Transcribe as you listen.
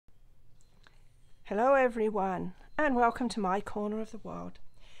Hello everyone and welcome to my corner of the world.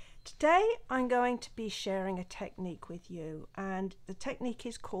 Today I'm going to be sharing a technique with you, and the technique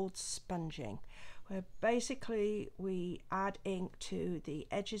is called sponging, where basically we add ink to the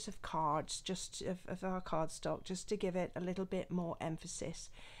edges of cards, of our cardstock, just to give it a little bit more emphasis.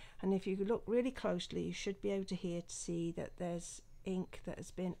 And if you look really closely, you should be able to see that there's ink that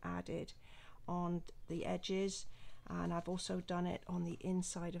has been added on the edges, and I've also done it on the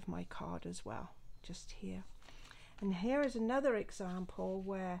inside of my card as well, just here. And here is another example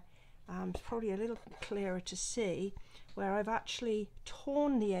where it's probably a little clearer to see, where I've actually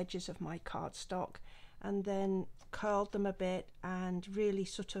torn the edges of my cardstock and then curled them a bit and really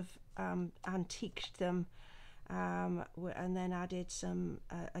sort of antiqued them, and then added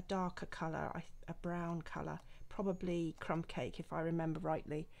a darker colour, a brown colour, probably crumb cake if I remember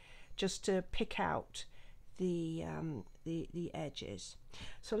rightly, just to pick out the edges.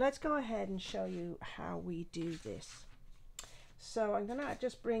 So let's go ahead and show you how we do this. So I'm going to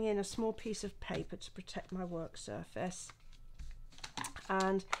just bring in a small piece of paper to protect my work surface,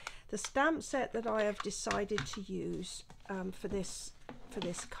 and the stamp set that I have decided to use for this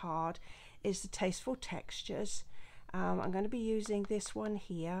card is the Tasteful Textures. I'm going to be using this one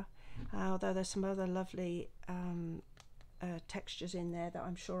here, although there's some other lovely textures in there that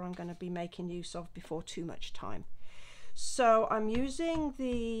I'm sure I'm going to be making use of before too much time. So I'm using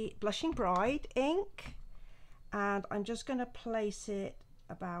the Blushing Bride ink, and I'm just going to place it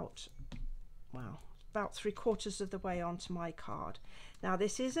about 3/4 of the way onto my card. Now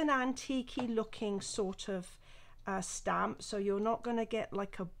this is an antique-y looking sort of stamp, so you're not going to get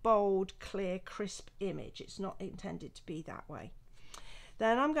like a bold, clear, crisp image. It's not intended to be that way.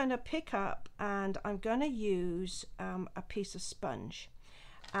 Then I'm going to pick up and I'm going to use a piece of sponge,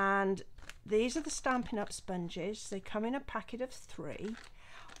 and these are the Stampin' Up! Sponges. They come in a packet of 3.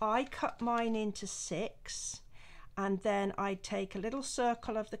 I cut mine into 6, and then I take a little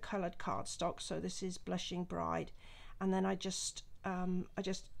circle of the coloured cardstock, so this is Blushing Bride, and then I just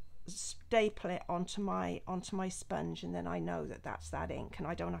staple it onto my sponge, and then I know that that's that ink, and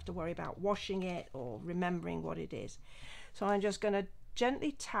I don't have to worry about washing it or remembering what it is. So I'm just going to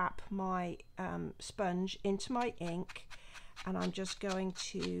gently tap my sponge into my ink, and I'm just going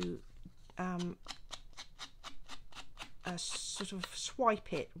to sort of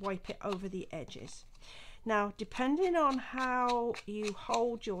wipe it over the edges. Now, depending on how you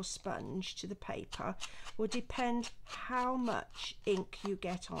hold your sponge to the paper will depend how much ink you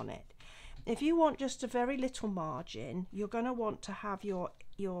get on it. If you want just a very little margin, you're going to want to have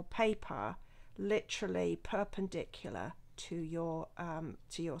your paper literally perpendicular to your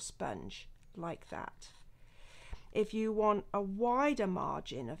sponge, like that. If you want a wider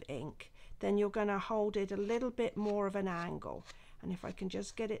margin of ink, then you're going to hold it a little bit more of an angle. And if I can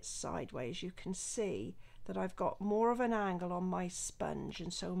just get it sideways, you can see that I've got more of an angle on my sponge,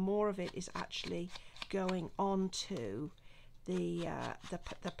 and so more of it is actually going onto the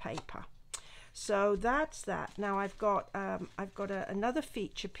paper. So that's that. Now I've got another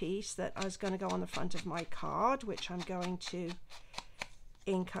feature piece that is going to go on the front of my card, which I'm going to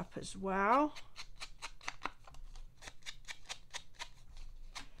ink up as well.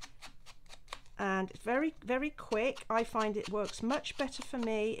 And it's very, very quick. I find it works much better for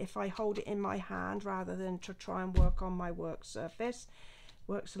me if I hold it in my hand rather than to try and work on my work surface.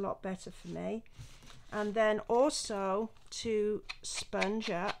 Works a lot better for me. And then also to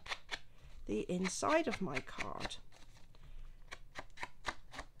sponge up the inside of my card.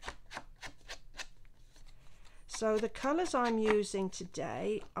 So the colours I'm using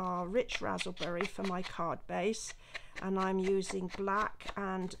today are Rich Razzleberry for my card base, and I'm using black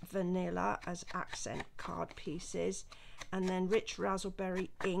and vanilla as accent card pieces, and then Rich Razzleberry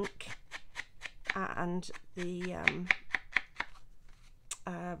ink and the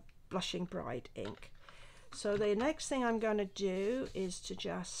Blushing Bride ink. So the next thing I'm going to do is to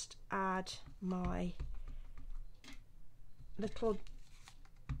just add my little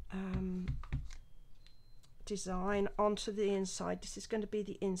design onto the inside. This is going to be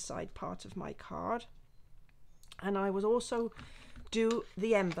the inside part of my card, and I will also do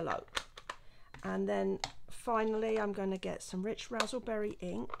the envelope. And then finally I'm going to get some Rich Razzleberry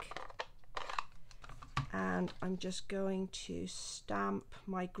ink, and I'm just going to stamp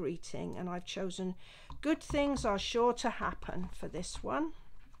my greeting, and I've chosen Good Things Are Sure to Happen for this one,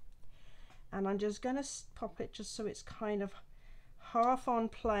 and I'm just going to pop it just so it's kind of half on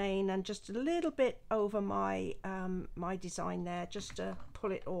plain and just a little bit over my my design there, just to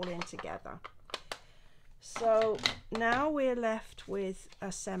pull it all in together. So now we're left with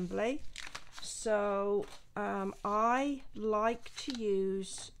assembly. So I like to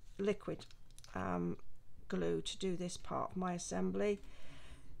use liquid glue to do this part of my assembly.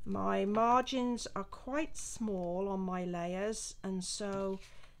 My margins are quite small on my layers, and so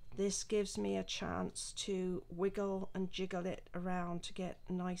this gives me a chance to wiggle and jiggle it around to get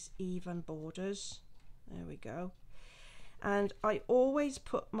nice even borders. There we go. And I always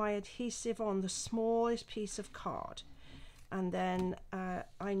put my adhesive on the smallest piece of card, and then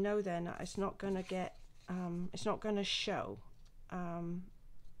I know then it's not going to get it's not going to show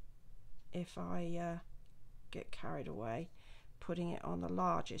if I get carried away putting it on the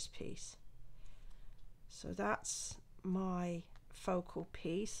largest piece. So that's my focal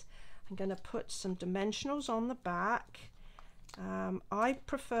piece. I'm going to put some dimensionals on the back. I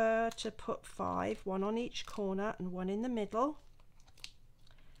prefer to put 5, 1 on each corner and 1 in the middle.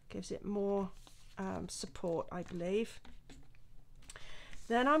 Gives it more support, I believe.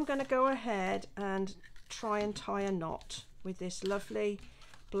 Then I'm going to go ahead and try and tie a knot with this lovely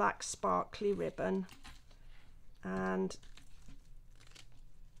black sparkly ribbon, and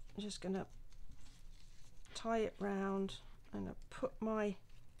I'm just going to tie it round and I put my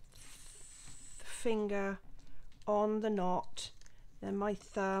finger on the knot, then my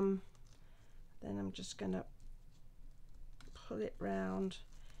thumb, then I'm just going to pull it round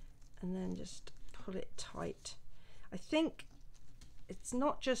and then just pull it tight. I think it's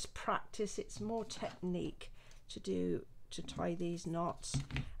not just practice, it's more technique to tie these knots,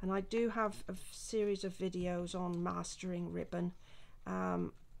 and I do have a series of videos on mastering ribbon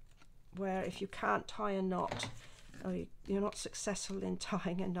where if you can't tie a knot or you're not successful in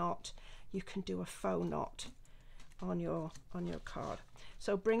tying a knot, you can do a faux knot on your card.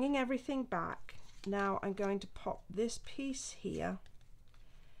 So bringing everything back, now I'm going to pop this piece here,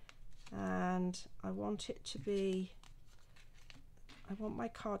 and I want it to be, I want my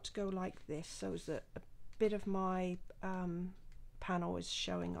card to go like this so that a bit of my panel is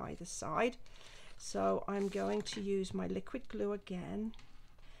showing either side. So I'm going to use my liquid glue again.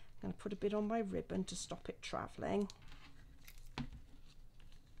 I'm going to put a bit on my ribbon to stop it traveling,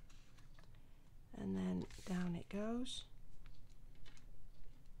 and then down it goes.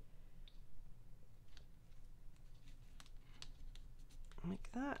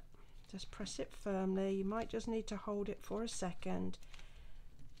 Like that. Just press it firmly. You might just need to hold it for a second.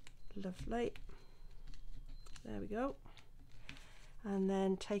 Lovely. There we go. And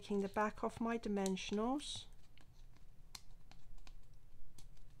then taking the back off my dimensionals,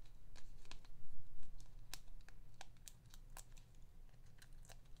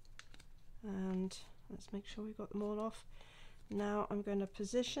 and let's make sure we've got them all off. Now I'm going to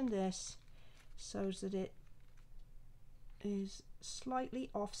position this so that it is slightly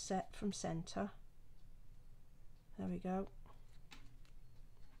offset from center. There we go.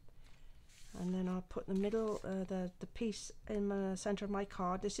 And then I'll put the middle, the piece in the center of my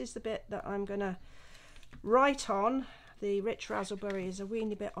card. This is the bit that I'm going to write on. The Rich Razzleberry is a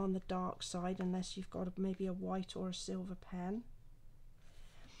weeny bit on the dark side, unless you've got maybe a white or a silver pen.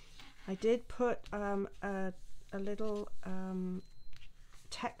 I did put a little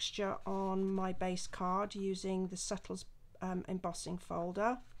texture on my base card using the Subtles embossing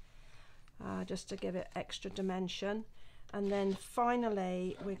folder, just to give it extra dimension. And then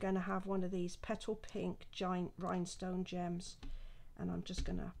finally we're going to have one of these petal pink giant rhinestone gems, and I'm just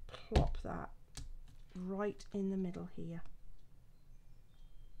going to plop that right in the middle here.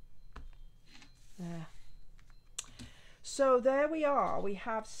 There. So there we are. We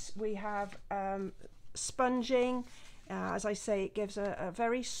have sponging. As I say, it gives a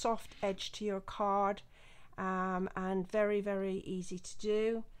very soft edge to your card, and very, very easy to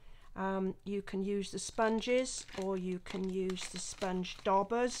do. You can use the sponges, or you can use the sponge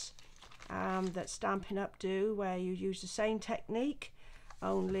daubers that Stampin' Up! Do, where you use the same technique,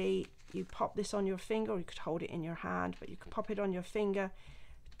 only you pop this on your finger, or you could hold it in your hand, but you can pop it on your finger,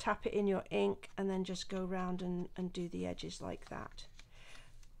 tap it in your ink, and then just go around and do the edges like that.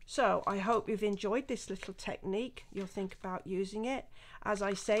 So I hope you've enjoyed this little technique. You'll think about using it. As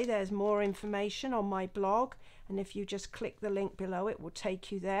I say, there's more information on my blog, and if you just click the link below, it will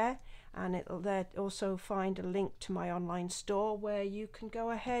take you there, and it'll there also find a link to my online store where you can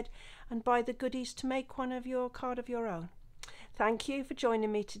go ahead and buy the goodies to make one of your card of your own. Thank you for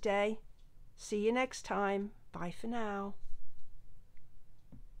joining me today. See you next time. Bye for now.